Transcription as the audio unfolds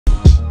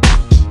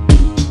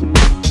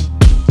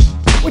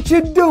What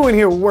you doing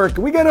here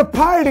working? We got a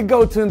party to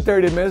go to in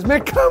 30 minutes,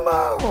 man. Come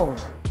on.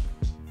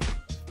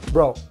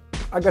 Bro,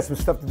 I got some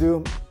stuff to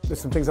do. There's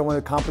some things I want to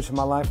accomplish in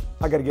my life.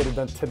 I got to get it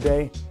done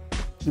today.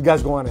 You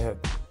guys go on ahead.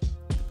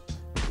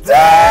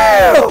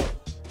 Damn!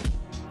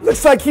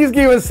 Looks like he's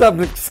giving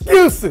some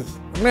excuses.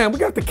 Man, we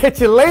got to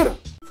catch you later.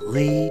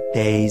 3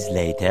 days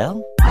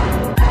later.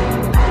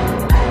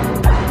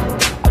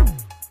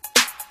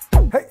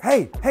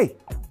 Hey,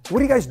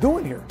 what are you guys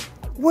doing here?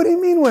 What do you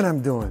mean what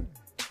I'm doing?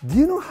 Do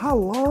you know how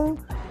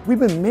long we've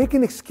been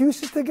making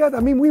excuses together? I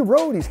mean, we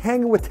roadies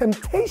hanging with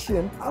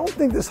temptation. I don't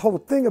think this whole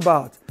thing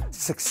about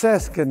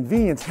success,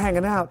 convenience,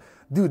 hanging out,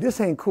 dude, this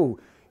ain't cool.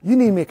 You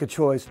need to make a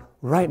choice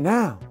right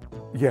now.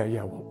 Yeah,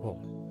 well,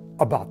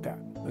 about that.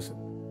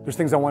 Listen, there's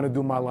things I want to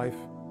do in my life.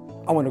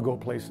 I want to go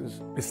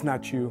places. It's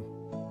not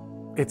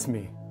you, it's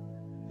me.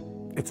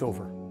 It's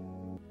over.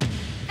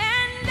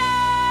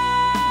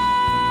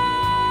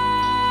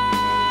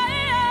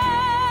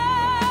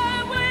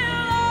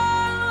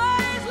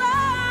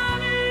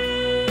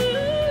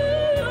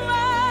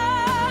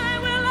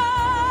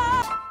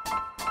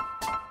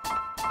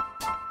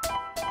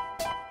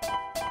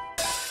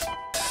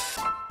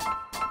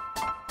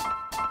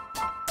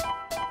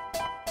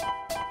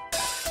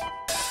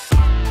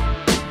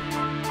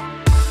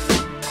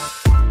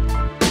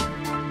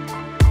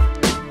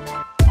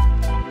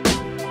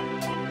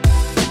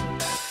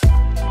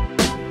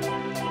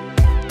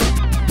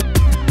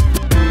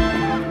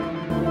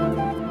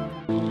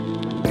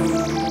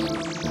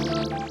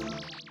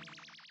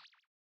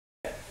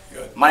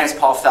 My name is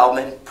Paul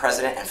Feldman,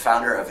 president and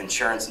founder of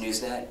Insurance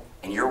Newsnet,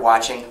 and you're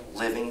watching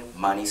Living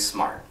Money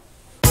Smart.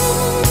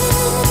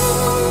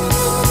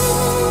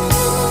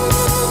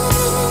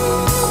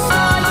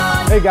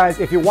 Hey guys,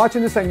 if you're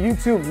watching this on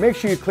YouTube, make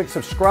sure you click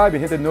subscribe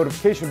and hit the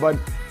notification button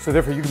so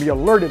therefore you can be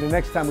alerted the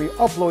next time we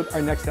upload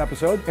our next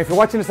episode. If you're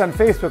watching this on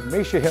Facebook,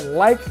 make sure you hit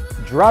like,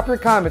 drop your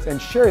comments, and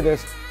share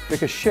this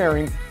because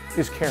sharing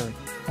is caring.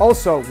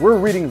 Also, we're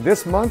reading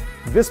this month,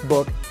 this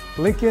book,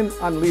 Lincoln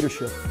on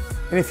Leadership.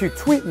 And if you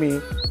tweet me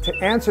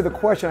to answer the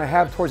question I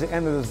have towards the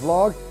end of this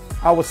vlog,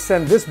 I will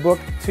send this book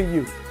to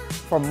you.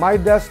 From my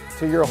desk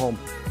to your home,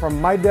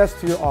 from my desk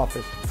to your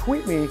office.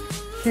 Tweet me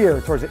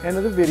here towards the end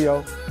of the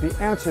video the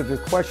answer to the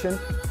question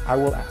I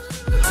will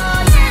ask.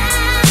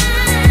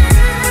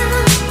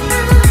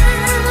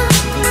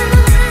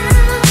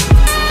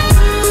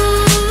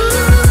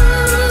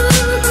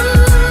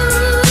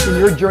 In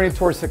your journey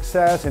towards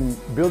success and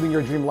building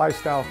your dream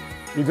lifestyle,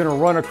 you're going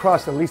to run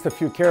across at least a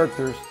few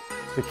characters.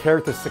 The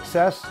character of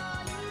success,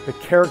 the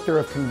character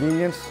of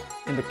convenience,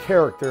 and the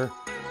character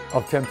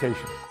of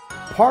temptation.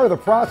 Part of the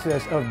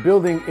process of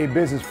building a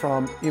business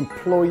from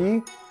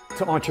employee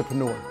to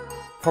entrepreneur,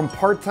 from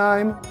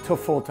part-time to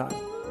full-time,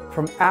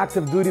 from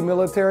active duty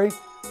military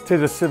to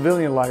the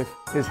civilian life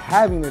is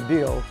having to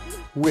deal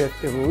with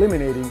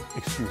eliminating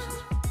excuses.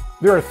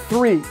 There are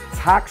 3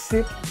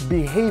 toxic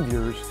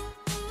behaviors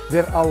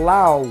that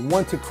allow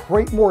one to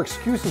create more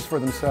excuses for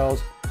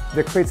themselves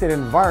that creates an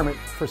environment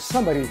for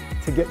somebody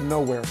to get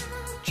nowhere.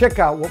 Check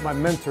out what my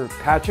mentor,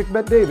 Patrick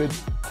Bet-David,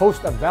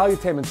 host of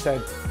Valuetainment,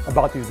 said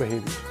about these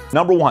behaviors.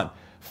 Number 1,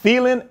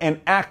 feeling and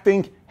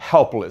acting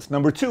helpless.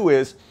 Number 2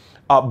 is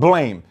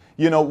blame.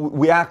 You know,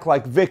 we act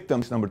like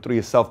victims. Number 3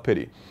 is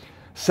self-pity.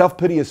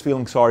 Self-pity is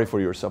feeling sorry for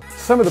yourself.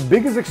 Some of the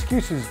biggest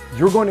excuses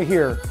you're going to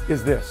hear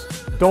is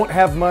this: don't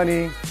have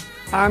money,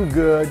 I'm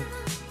good,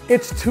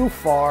 it's too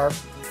far,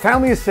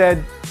 family has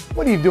said,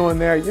 what are you doing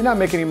there? You're not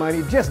making any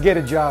money. Just get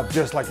a job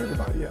just like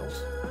everybody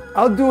else.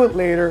 I'll do it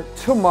later,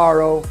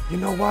 tomorrow. You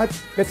know what?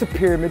 That's a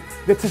pyramid.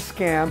 That's a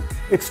scam.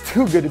 It's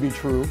too good to be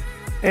true.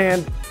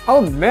 And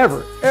I'll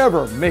never,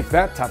 ever make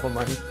that type of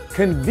money.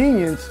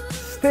 Convenience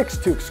sticks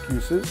to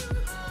excuses.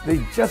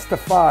 They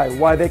justify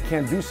why they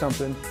can't do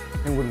something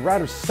and would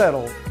rather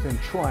settle than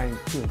trying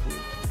to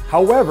improve.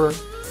 However,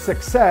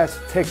 success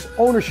takes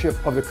ownership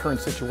of the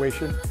current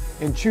situation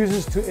and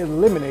chooses to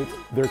eliminate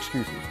their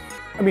excuses.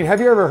 I mean,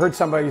 have you ever heard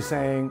somebody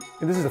saying,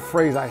 and this is a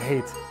phrase I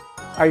hate,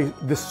 I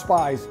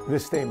despise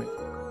this statement,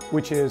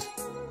 which is,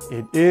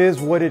 it is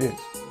what it is.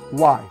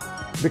 Why?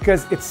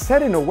 Because it's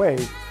said in a way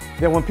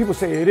that when people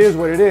say it is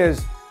what it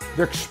is,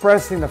 they're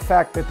expressing the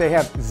fact that they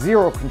have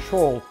zero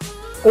control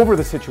over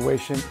the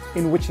situation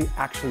in which they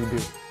actually do.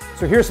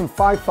 So here's some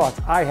 5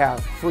 thoughts I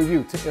have for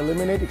you to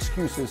eliminate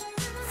excuses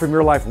from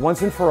your life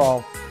once and for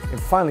all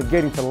and finally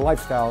getting to the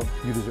lifestyle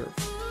you deserve.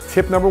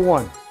 Tip number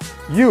 1.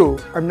 You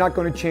are not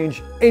going to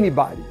change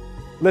anybody.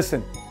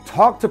 Listen,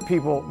 talk to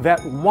people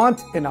that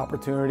want an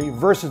opportunity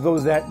versus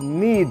those that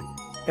need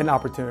an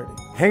opportunity.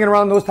 Hanging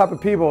around those type of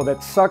people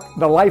that suck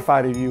the life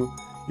out of you,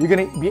 you're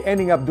going to be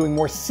ending up doing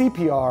more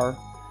CPR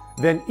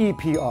than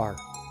EPR.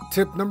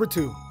 Tip number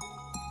 2,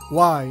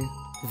 why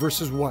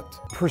versus what?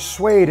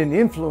 Persuade and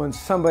influence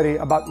somebody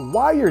about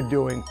why you're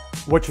doing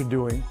what you're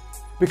doing,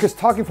 because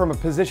talking from a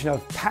position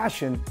of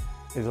passion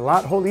is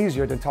a whole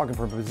easier than talking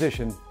from a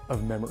position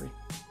of memory.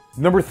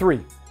 Number 3,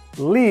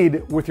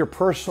 lead with your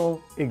personal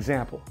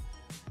example.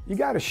 You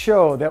got to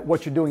show that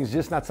what you're doing is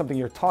just not something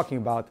you're talking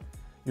about,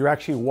 you're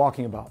actually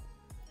walking about.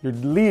 You're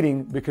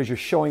leading because you're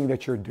showing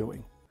that you're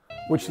doing.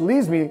 Which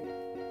leads me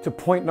to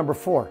point number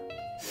 4.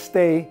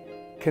 Stay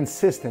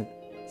consistent.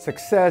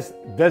 Success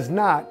does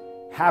not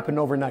happen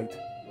overnight.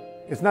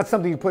 It's not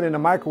something you put in a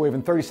microwave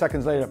and 30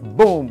 seconds later,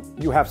 boom,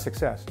 you have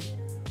success.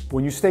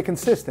 When you stay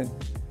consistent,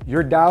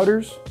 your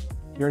doubters,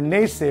 your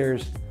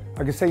naysayers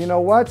are going to say, you know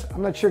what?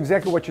 I'm not sure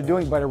exactly what you're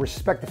doing, but I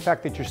respect the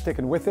fact that you're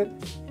sticking with it.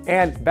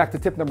 And back to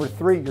tip number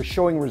 3, you're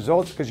showing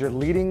results because you're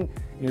leading,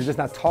 you're just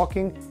not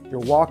talking, you're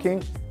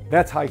walking.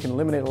 That's how you can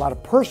eliminate a lot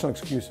of personal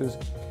excuses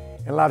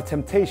and a lot of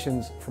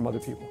temptations from other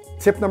people.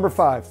 Tip number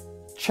 5,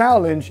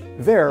 challenge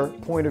their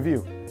point of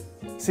view.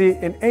 See,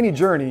 in any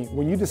journey,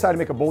 when you decide to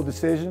make a bold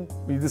decision,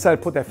 when you decide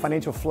to put that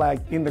financial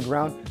flag in the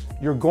ground,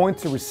 you're going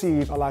to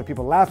receive a lot of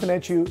people laughing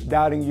at you,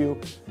 doubting you,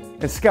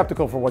 and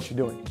skeptical for what you're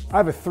doing. I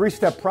have a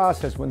 3-step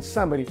process when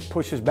somebody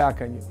pushes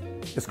back on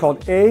you. It's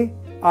called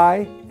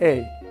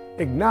AIA.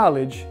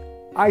 Acknowledge,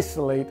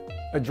 isolate,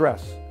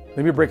 address.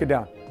 Let me break it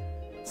down.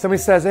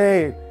 Somebody says,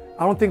 hey,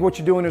 I don't think what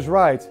you're doing is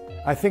right.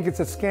 I think it's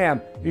a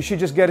scam. You should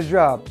just get a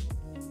job.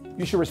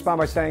 You should respond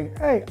by saying,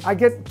 hey, I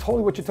get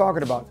totally what you're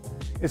talking about.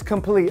 It's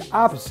completely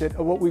opposite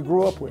of what we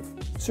grew up with.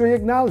 So you're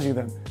acknowledging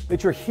them,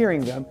 that you're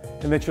hearing them,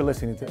 and that you're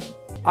listening to them.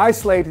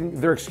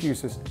 Isolating their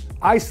excuses,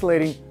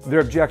 isolating their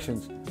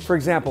objections. For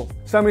example,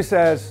 somebody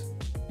says,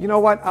 you know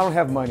what, I don't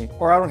have money,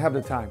 or I don't have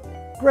the time.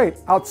 Great,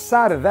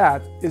 outside of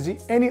that, is there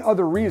any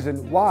other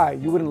reason why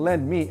you wouldn't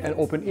lend me an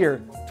open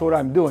ear to what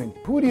I'm doing?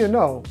 Who do you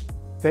know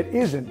that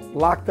isn't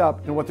locked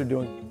up in what they're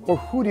doing? Or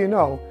who do you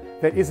know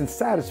that isn't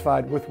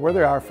satisfied with where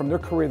they are from their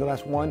career the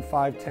last 1,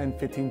 5, 10,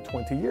 15,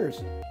 20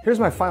 years? Here's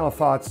my final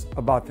thoughts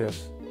about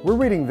this. We're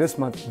reading this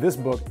month this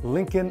book,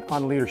 Lincoln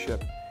on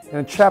Leadership. And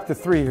in chapter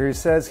 3 here, he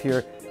says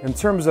here, in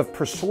terms of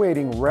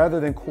persuading rather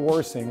than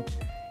coercing,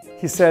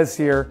 he says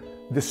here,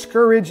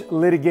 discourage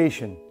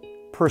litigation.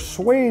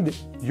 Persuade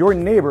your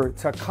neighbor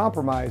to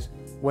compromise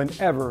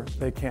whenever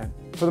they can.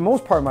 For the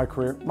most part of my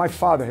career, my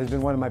father has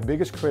been one of my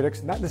biggest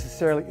critics, not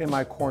necessarily in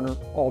my corner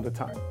all the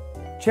time.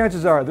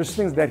 Chances are there's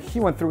things that he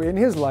went through in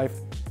his life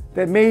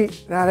that may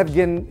not have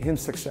given him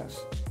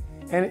success.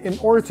 And in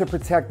order to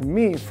protect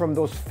me from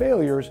those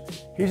failures,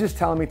 he's just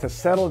telling me to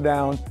settle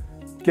down,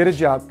 get a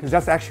job, because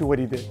that's actually what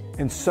he did.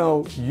 And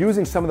so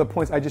using some of the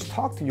points I just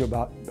talked to you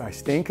about, by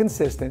staying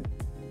consistent,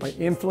 by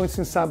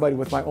influencing somebody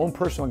with my own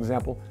personal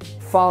example,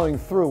 following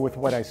through with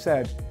what I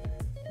said,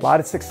 a lot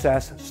of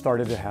success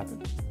started to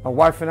happen. My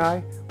wife and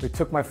I, we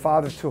took my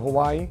father to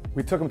Hawaii.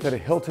 We took him to the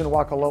Hilton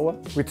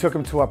Waikoloa. We took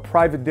him to a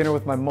private dinner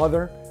with my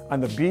mother on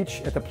the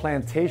beach at the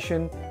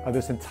plantation of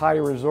this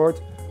entire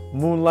resort.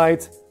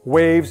 Moonlight,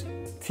 waves,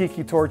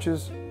 tiki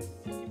torches.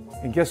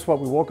 And guess what?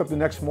 We woke up the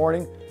next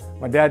morning.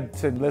 My dad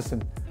said,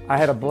 listen, I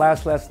had a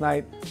blast last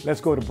night.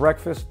 Let's go to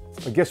breakfast.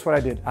 But guess what I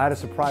did? I had a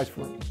surprise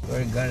for him.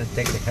 We're going to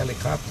take a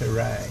helicopter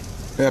ride.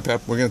 Yeah,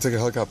 Pep, we're going to take a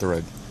helicopter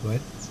ride. What?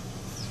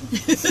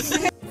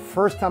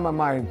 First time in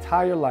my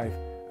entire life,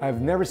 I've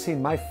never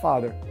seen my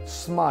father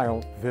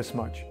smile this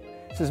much.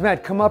 He says,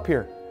 Matt, come up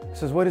here. I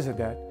says, what is it,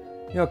 Dad?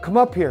 You know, come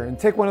up here and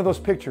take one of those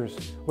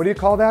pictures. What do you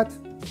call that?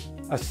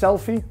 A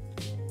selfie?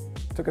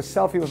 Took a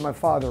selfie with my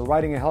father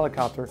riding a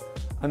helicopter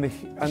on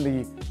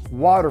the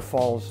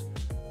waterfalls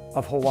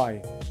of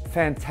Hawaii.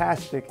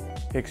 Fantastic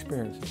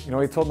experience. You know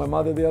what he told my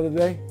mother the other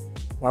day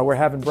while we're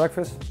having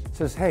breakfast? He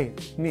says, hey,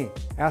 me,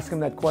 ask him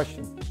that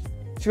question.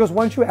 She goes,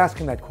 why don't you ask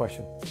him that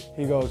question?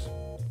 He goes,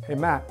 hey,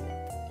 Matt,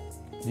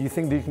 do you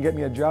think that you can get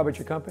me a job at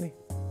your company?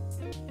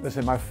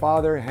 Listen, my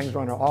father hangs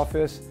around our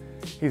office.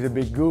 He's a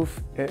big goof.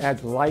 It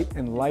adds light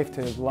and life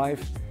to his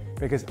life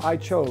because I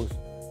chose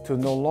to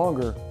no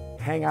longer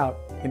hang out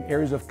in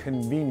areas of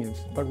convenience,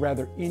 but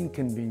rather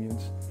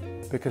inconvenience,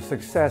 because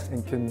success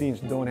and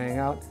convenience don't hang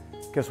out.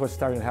 Guess what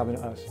started to happen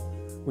to us?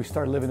 We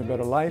started living a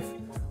better life.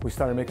 We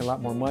started making a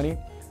lot more money.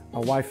 My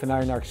wife and I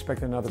are now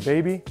expecting another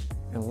baby,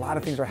 and a lot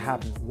of things are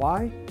happening.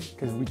 Why?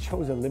 Because we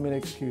chose to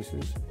eliminate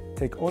excuses,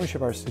 take ownership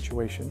of our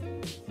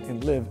situation,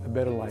 and live a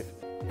better life.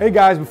 Hey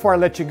guys, before I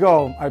let you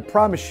go, I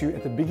promised you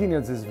at the beginning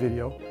of this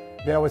video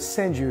that I would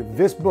send you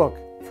this book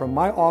from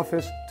my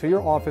office to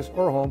your office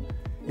or home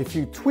if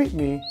you tweet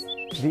me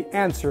the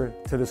answer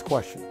to this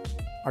question.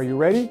 Are you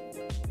ready?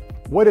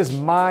 What is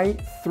my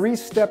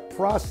 3-step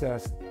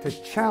process to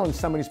challenge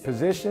somebody's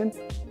position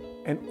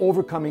and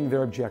overcoming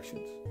their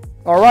objections?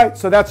 All right,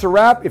 so that's a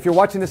wrap. If you're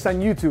watching this on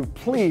YouTube,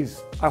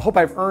 please, I hope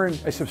I've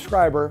earned a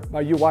subscriber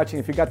by you watching.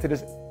 If you got to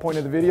this point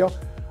of the video,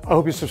 I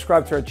hope you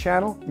subscribe to our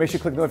channel. Make sure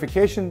you click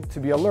notification to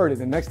be alerted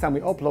the next time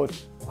we upload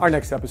our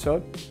next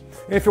episode.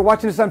 And if you're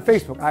watching this on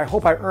Facebook, I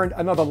hope I earned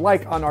another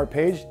like on our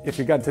page if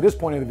you got to this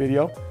point of the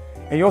video.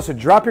 And you also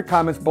drop your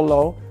comments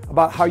below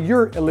about how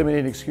you're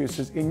eliminating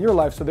excuses in your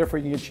life so therefore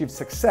you can achieve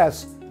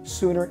success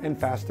sooner and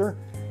faster.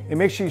 And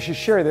make sure you should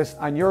share this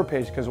on your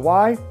page, because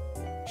why?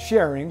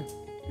 Sharing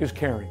is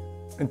caring.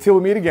 Until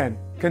we meet again,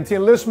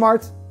 continue to live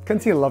smart,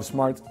 continue to love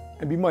smart,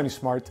 and be money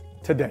smart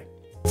today.